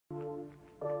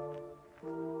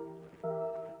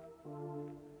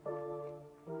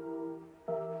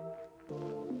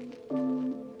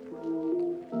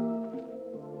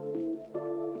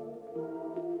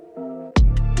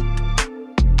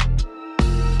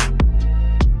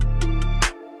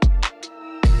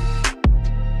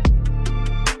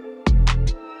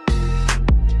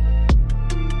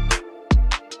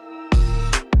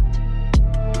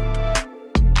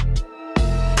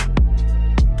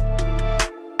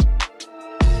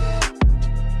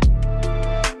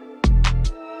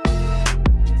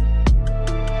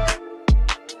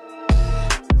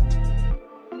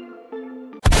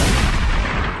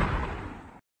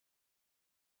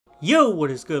Yo, what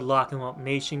is good, LockEmUp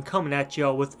Nation, coming at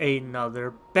y'all with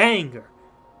another banger.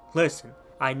 Listen,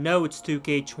 I know it's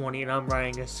 2K20 and I'm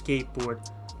riding a skateboard,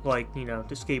 like, you know,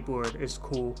 the skateboard is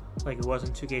cool, like it was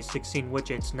in 2K16, which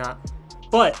it's not.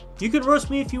 But, you can roast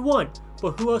me if you want,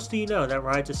 but who else do you know that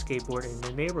rides a skateboard in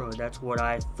the neighborhood? That's what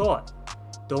I thought.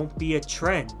 Don't be a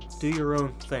trend, do your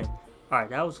own thing. Alright,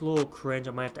 that was a little cringe,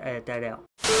 I might have to edit that out.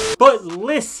 But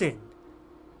listen!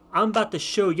 I'm about to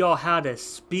show y'all how to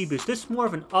speed boost. This is more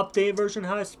of an updated version of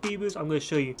how to speed boost. I'm going to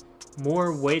show you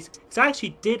more ways. Because I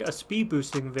actually did a speed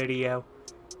boosting video.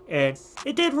 And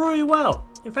it did really well.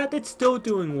 In fact, it's still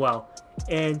doing well.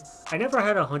 And I never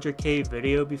had a 100k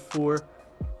video before.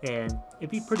 And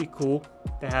it'd be pretty cool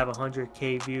to have a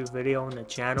 100k view video on the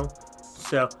channel.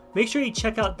 So make sure you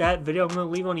check out that video. I'm going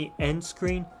to leave on the end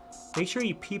screen. Make sure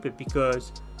you peep it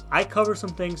because I cover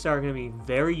some things that are going to be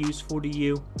very useful to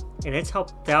you, and it's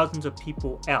helped thousands of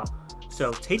people out.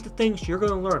 So take the things you're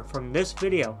going to learn from this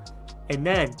video, and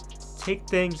then take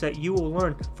things that you will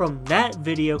learn from that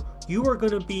video. You are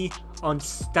going to be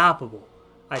unstoppable.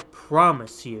 I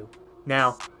promise you.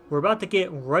 Now, we're about to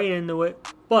get right into it,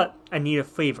 but I need a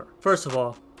favor. First of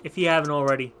all, if you haven't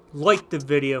already, like the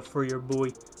video for your boy.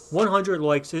 100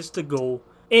 likes is the goal,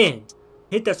 and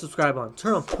hit that subscribe button.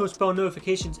 Turn on post bell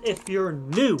notifications if you're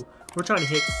new. We're trying to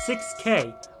hit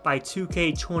 6K by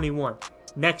 2K21.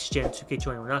 Next gen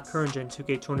 2K21, not current gen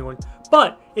 2K21.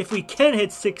 But if we can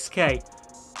hit 6K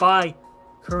by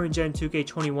current gen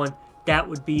 2K21, that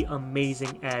would be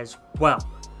amazing as well.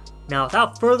 Now,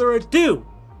 without further ado,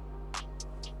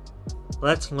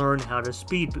 let's learn how to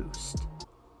speed boost.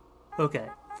 Okay,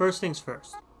 first things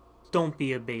first. Don't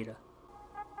be a beta.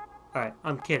 Alright,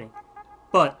 I'm kidding.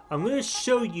 But I'm going to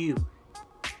show you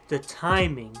the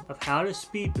timing of how to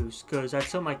speed boost, because that's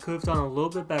something I could have done a little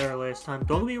bit better last time.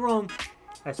 Don't get me wrong,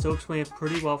 I still explained it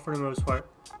pretty well for the most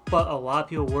part, but a lot of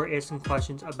people were asking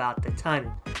questions about the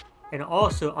timing. And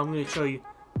also, I'm going to show you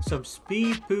some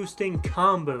speed boosting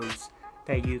combos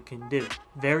that you can do.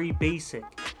 Very basic,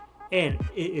 and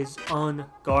it is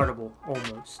unguardable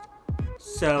almost.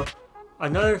 So,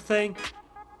 another thing,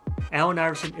 Allen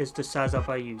Iverson is the size up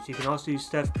I use. You can also use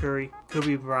Steph Curry,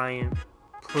 Kobe Bryant,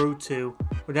 Pro 2,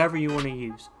 whatever you want to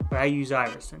use. But I use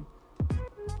Iverson.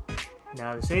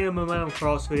 Now, this ain't a momentum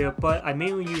cross video, but I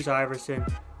mainly use Iverson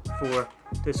for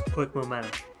this quick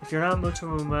momentum. If you're not much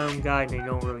of a momentum guy, then you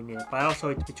don't really need it. But I also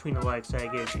like the between the legs that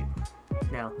it gives you.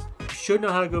 Now, you should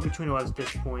know how to go between the legs at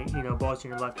this point. You know, balls in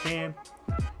your left hand,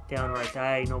 down right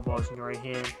diagonal, balls in your right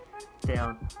hand,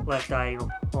 down left diagonal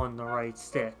on the right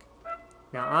stick.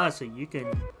 Now, honestly, you can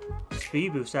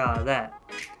speed boost out of that.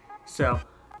 So,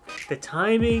 the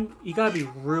timing, you gotta be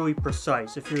really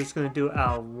precise if you're just gonna do it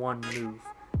out of one move.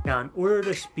 Now, in order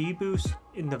to speed boost,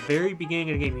 in the very beginning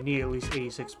of the game, you need at least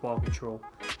 86 ball control.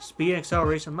 Speed and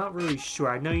acceleration, I'm not really sure.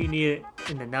 I know you need it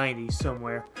in the 90s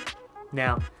somewhere.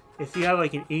 Now, if you have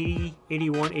like an 80,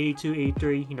 81, 82,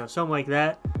 83, you know, something like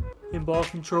that in ball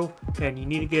control, then you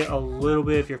need to get a little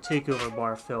bit of your takeover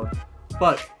bar filled.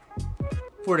 But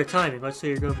for the timing, let's say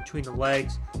you're going between the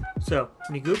legs. So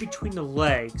when you go between the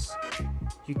legs,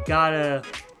 you gotta,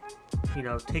 you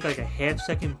know, take like a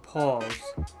half-second pause,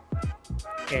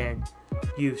 and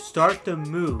you start the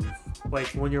move. Like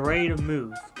when you're ready to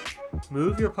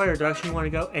move your player direction you want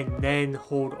to go, and then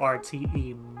hold RT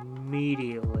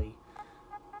immediately.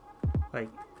 Like,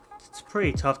 it's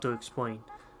pretty tough to explain.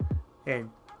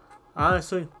 And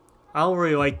honestly, I don't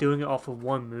really like doing it off of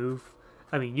one move.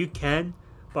 I mean, you can,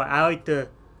 but I like to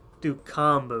do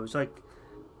combos. Like,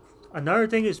 another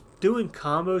thing is doing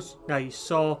combos. Now, you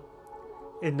saw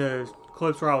in the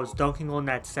clips where I was dunking on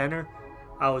that center,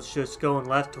 I was just going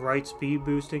left to right, speed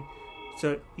boosting.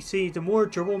 So, you see, the more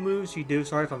dribble moves you do,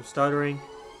 sorry if I'm stuttering,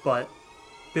 but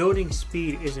building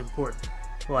speed is important.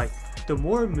 Like, the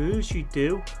more moves you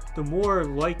do, the more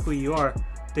likely you are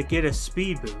to get a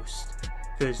speed boost,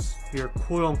 because you're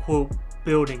quote-unquote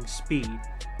building speed.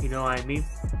 You know what I mean?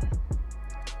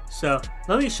 So,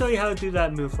 let me show you how to do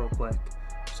that move real quick.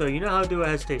 So, you know how to do a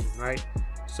hesitation, right?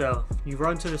 So, you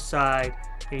run to the side,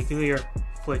 and you can either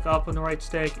flick up on the right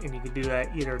stick, and you can do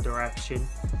that either direction.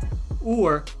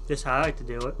 Or, this is how I like to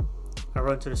do it. I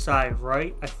run to the side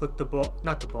right, I flick the ball,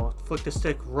 not the ball, flick the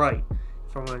stick right.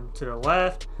 If I run to the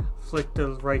left, flick the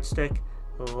right stick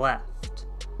left.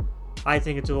 I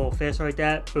think it's a little faster like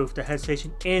that, both the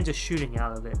hesitation and the shooting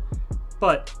out of it.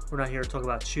 But, we're not here to talk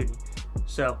about shooting.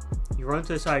 So, you run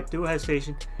to the side, do a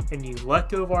hesitation, and you let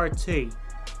go of RT.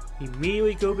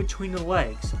 Immediately go between the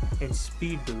legs and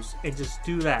speed boost, and just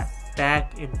do that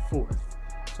back and forth.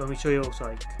 So let me show you what it looks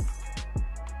like.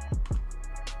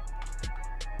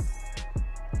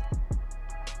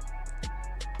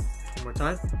 One more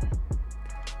time.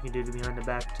 You can do the behind the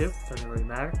back too, doesn't really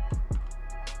matter.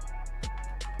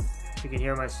 You can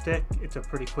hear my stick, it's a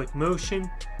pretty quick motion,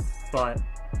 but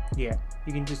yeah,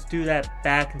 you can just do that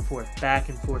back and forth, back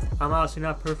and forth. I'm honestly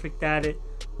not perfect at it,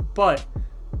 but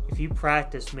if you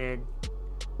practice, man,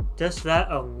 just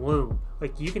that alone,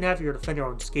 like you can have your defender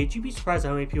on skate. You'd be surprised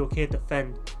how many people can't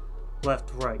defend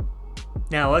left-right.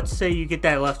 Now, let's say you get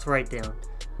that left-right down.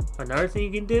 Another thing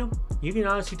you can do, you can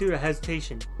honestly do the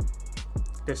hesitation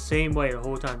the same way the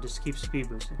whole time. Just keep speed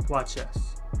boosting. Watch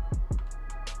this.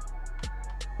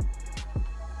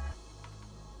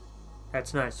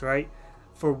 That's nice, right?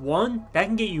 For one, that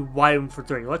can get you wide open for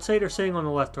three. Let's say they're sitting on the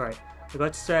left-right. Like,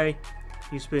 let's say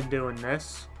you've been doing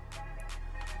this.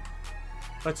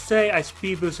 Let's say I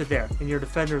speed boosted there, and your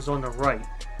defender's on the right.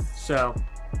 So,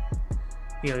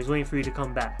 you know, he's waiting for you to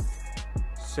come back.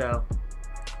 So,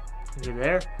 you're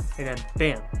there, and then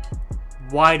bam.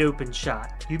 Wide open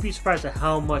shot. You'd be surprised at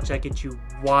how much that gets you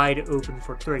wide open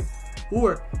for three.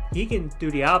 Or, he can do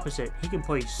the opposite. He can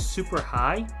play super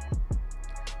high.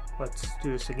 Let's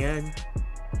do this again.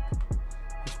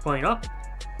 He's playing up.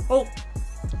 Oh!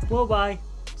 Blow by.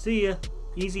 See ya.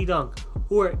 Easy dunk.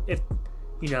 Or, if,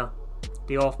 you know,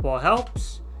 the off ball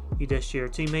helps, you dish to your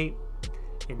teammate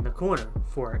in the corner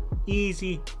for an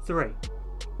easy three.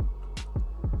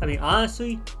 I mean,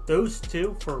 honestly, those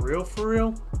two, for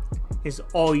real, is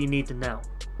all you need to know.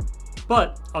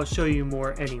 But, I'll show you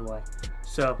more anyway.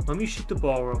 So, let me shoot the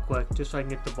ball real quick, just so I can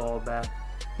get the ball back.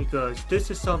 Because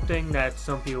this is something that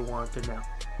some people want to know.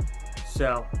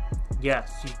 So,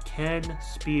 yes, you can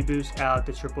speed boost out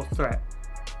the triple threat.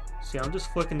 See, I'm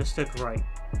just flicking the stick right.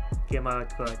 Get my right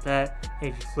to go like that.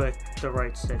 And if you flick the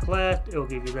right stick left, it will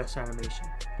give you this animation.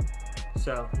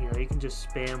 So, you know, you can just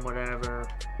spam whatever.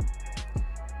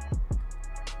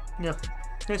 Yeah,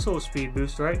 nice little speed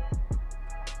boost, right?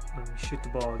 Let me shoot the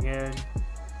ball again.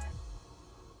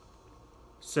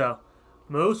 So,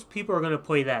 most people are going to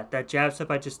play that jab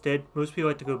step I just did. Most people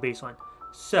like to go baseline.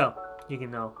 So, you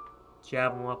can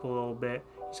jab him up a little bit.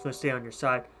 He's going to stay on your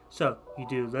side. So, you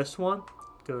do this one,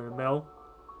 go in the middle,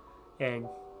 and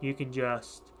you can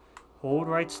just hold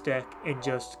right stick and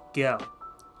just go.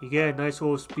 You get a nice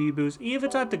little speed boost. Even if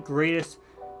it's not the greatest,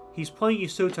 he's playing you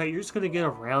so tight, you're just going to get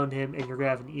around him and you're going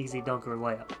to have an easy dunk or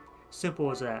layup.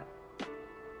 Simple as that.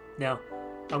 Now,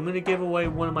 I'm going to give away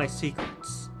one of my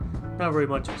secrets. Not very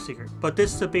much of a secret, but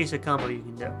this is a basic combo you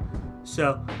can do.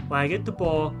 So, when I get the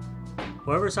ball,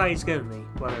 whatever side he's giving me,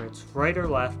 whether it's right or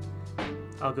left,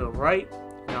 I'll go right,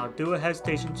 and I'll do a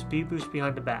hesitation speed boost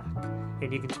behind the back.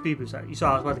 And you can speed boost that. You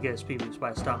saw I was about to get a speed boost,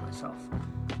 but I stopped myself.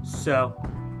 So,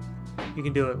 you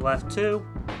can do it left too,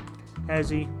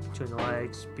 hezzy, between the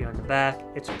legs, behind the back.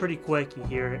 It's pretty quick, you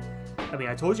hear it. I mean,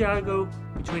 I told you how to go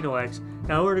between the legs.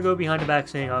 Now, in order to go behind the back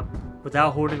standing up,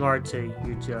 without holding RT,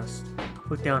 you just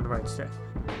flick down the right stick.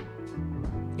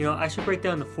 You know, I should break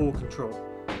down the full control.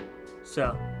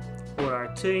 So, hold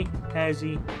RT,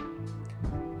 hezzy.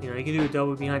 You know, you can do a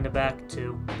double behind the back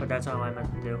too, but that's not what I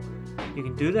meant to do. You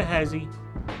can do the hezzy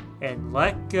and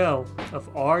let go of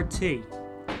RT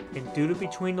and do the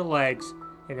between the legs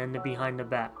and then the behind the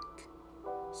back.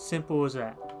 Simple as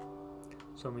that.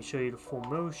 So let me show you the full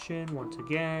motion once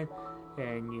again,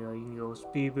 and you know, you can go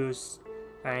speed boost.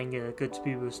 I didn't get a good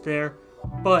speed boost there,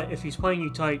 but if he's playing you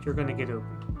tight, you're gonna get open.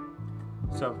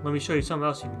 So let me show you something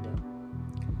else you can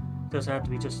do. Doesn't have to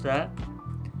be just that.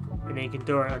 And then you can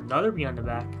throw another behind the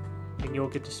back, and you'll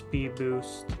get the speed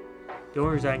boost. The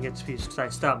only reason I can get speed is because I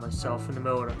stopped myself in the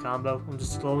middle of the combo. I'm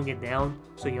just slowing it down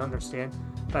so you understand.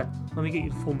 But let me get you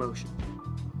the full motion.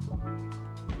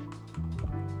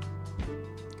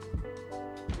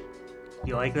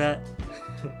 You like that?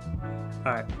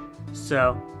 Alright,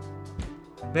 so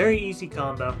very easy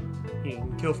combo. You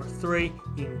can kill for three,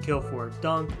 you can kill for a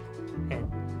dunk,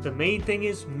 and the main thing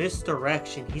is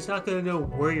misdirection. He's not going to know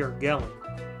where you're going.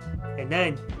 And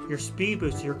then your speed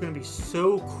boost, you're going to be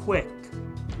so quick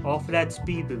off of that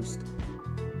speed boost.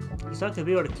 He's not going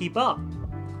to be able to keep up,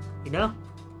 you know?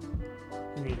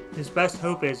 And his best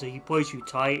hope is that he plays you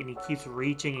tight and he keeps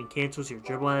reaching and cancels your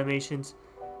dribble animations.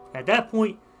 At that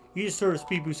point, you just throw the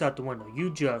speed boost out the window. You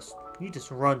just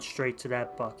run straight to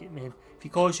that bucket, man. If he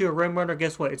calls you a rim runner,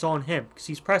 guess what? It's on him because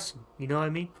he's pressing. You know what I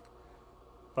mean?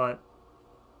 But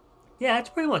yeah, that's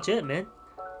pretty much it, man.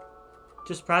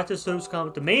 Just practice those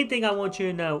combos. The main thing I want you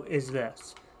to know is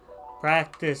this.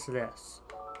 Practice this.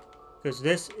 Because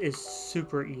this is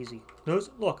super easy.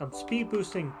 Look, I'm speed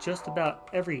boosting just about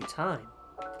every time.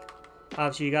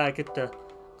 Obviously, you gotta get the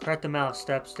correct amount of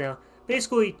steps down.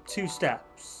 Basically, 2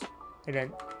 steps. And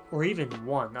then, or even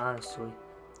 1, honestly.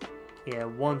 Yeah,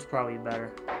 1's probably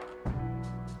better.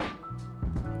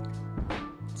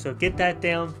 So get that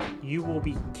down. You will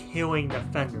be killing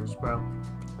defenders, bro.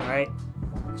 Alright?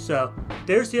 So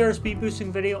there's the other speed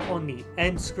boosting video on the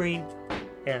end screen.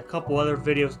 And a couple other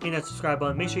videos in that subscribe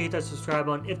button. Make sure you hit that subscribe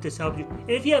button if this helped you.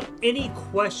 And if you have any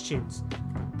questions,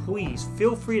 please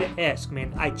feel free to ask,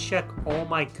 man. I check all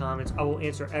my comments. I will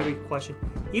answer every question.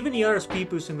 Even the other speed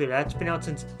boosting video, that's been out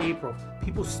since April.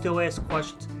 People still ask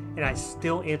questions, and I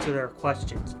still answer their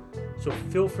questions. So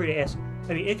feel free to ask.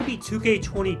 I mean, it could be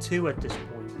 2K22 at this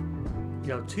point. You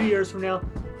know, 2 years from now,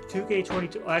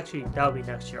 2K22. Actually, that'll be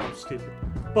next year. I'm stupid.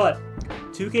 But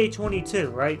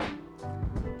 2K22, right?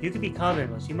 You could be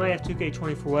commenting us. You might have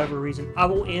 2K20 for whatever reason. I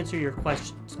will answer your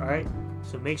questions, alright?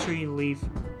 So make sure you leave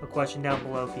a question down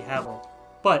below if you have one.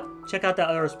 But check out that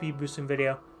other speed boosting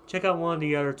video. Check out one of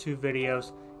the other 2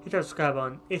 videos. Hit that subscribe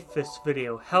button if this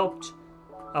video helped.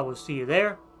 I will see you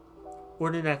there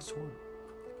or the next one.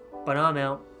 But I'm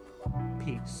out.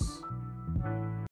 Peace.